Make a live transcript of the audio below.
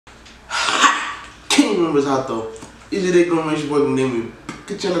gang members out though. Usually they gonna make sure Demi.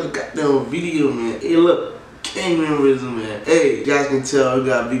 Get y'all the goddamn video, man. Hey, look, gang members, man. Hey, you guys can tell we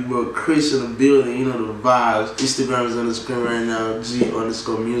got big bro Chris in the building. You know the vibes. Instagram is on the screen right now.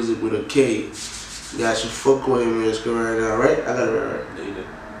 G_music with a K. You guys should fuck with him on the screen right now, right? I got it right.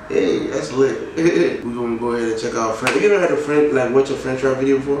 Hey, that's lit. We're gonna go ahead and check out French. Have you ever had a friend like watch a French rap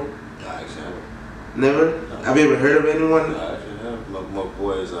video before? No, actually haven't. Never? No. Have you ever heard of anyone? No, I actually have. My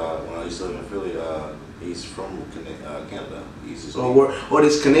boys, when I used to live in Philly, he's from Canada. Oh,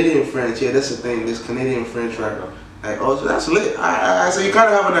 this Canadian French. Yeah, that's the thing. This Canadian French rap. Like, oh, so that's lit. So you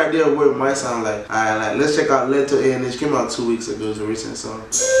kind of have an idea of what it might sound like. Alright, let's check out Leto, and it came out 2 weeks ago. It's a recent song.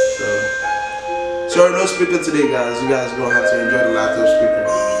 So no speaker today, guys. You guys are gonna have to enjoy the laptop speaker.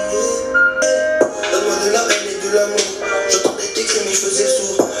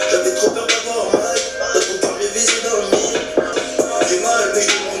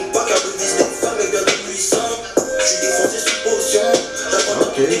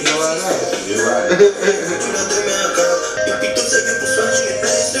 Okay, go like that. You're right.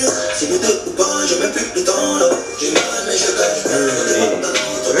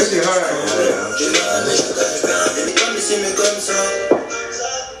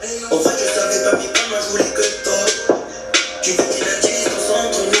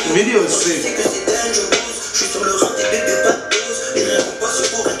 Video is sick.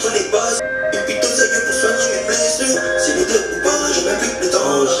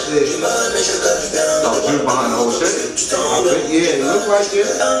 Oh shit. Oh, you behind the whole shit? Yeah, it looks like it.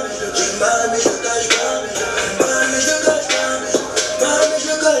 Oh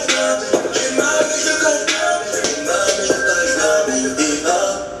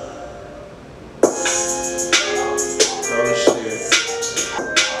shit.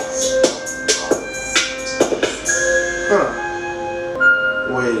 Huh.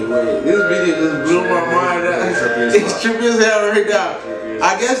 Wait. This video just blew my mind out. It's trippy as hell right now.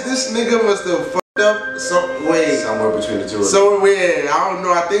 I guess this nigga must have fucked up somewhere between the two of them. Somewhere, I don't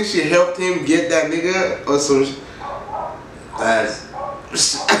know. I think she helped him get that nigga or some. That's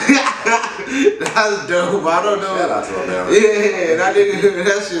dope. I don't know. Shout out to him, man. Yeah, that nigga,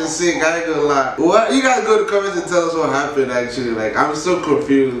 that shit's sick. I ain't gonna lie. What? You gotta go to the comments and tell us what happened. Actually, like I'm so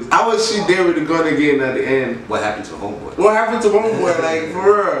confused. How was she there with the gun again at the end? What happened to homeboy? What happened to homeboy? Like for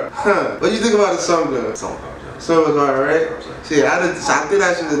real? Huh? What do you think about the song though? Song was hard, right? Shit, I think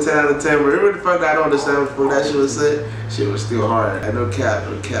that shit was a 10 out of 10. But even the fact that I don't understand what that shit was said, shit was still hard. Like, no cap. I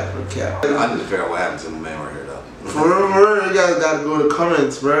need to figure out what happened to the man right here though. For real, you guys gotta go to the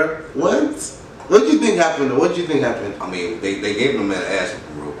comments, bro. What do you think happened though? What do you think happened? I mean, they gave him that ass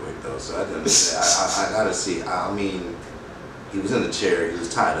real quick though, so I didn't. I gotta see. I mean, he was in the chair. He was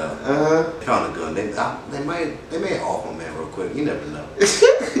tied up. Found a gun. They may off him, man, real quick. You never know.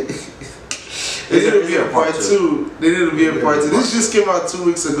 They did a be a part 2. They did a be a part 2. This just came out 2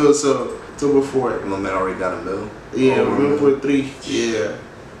 weeks ago, so October 4th. My man already got a mill. Yeah, $1.3. Yeah.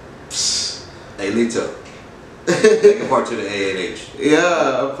 Hey, Leto. Make a part 2 to AAH.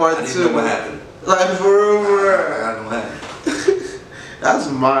 Yeah, a part 2. I didn't know what happened. Like for real, I don't know what happened. That's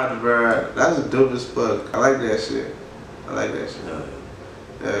mad, bro. That's dope as fuck. I like that shit. Yeah.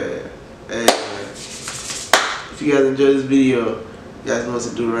 Hey, man. If you guys enjoyed this video, you guys know what to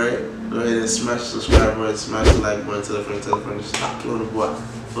do, right? Go ahead and smash the subscribe button, smash the like button, tell a friend, just stop on the boy.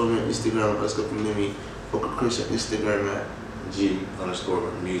 Follow me on Instagram, let's go from Demi. Fuck a Chris on Instagram, man.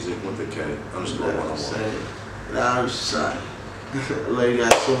 G_music with a K _101. I'm shot. Love you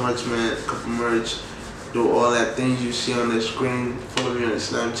guys so much, man. Couple merch. Do all that things you see on the screen. Follow me on the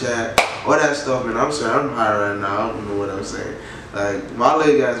Snapchat. All that stuff, man. I'm sorry, I'm high right now. I don't know what I'm saying. Like, my love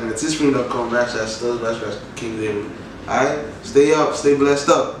you guys, man. Teespring.com/King Demi. Alright? Stay up, stay blessed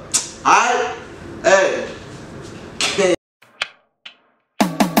up. Alright? Hey.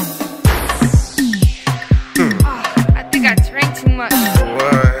 I think I drank too much. I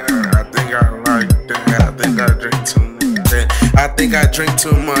think I like that. I think I drink too much. I think I drink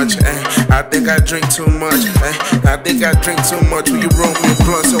too much. I think I drink too much. I think I drink too much. Will you roll me a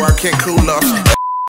blunt so I can't cool off?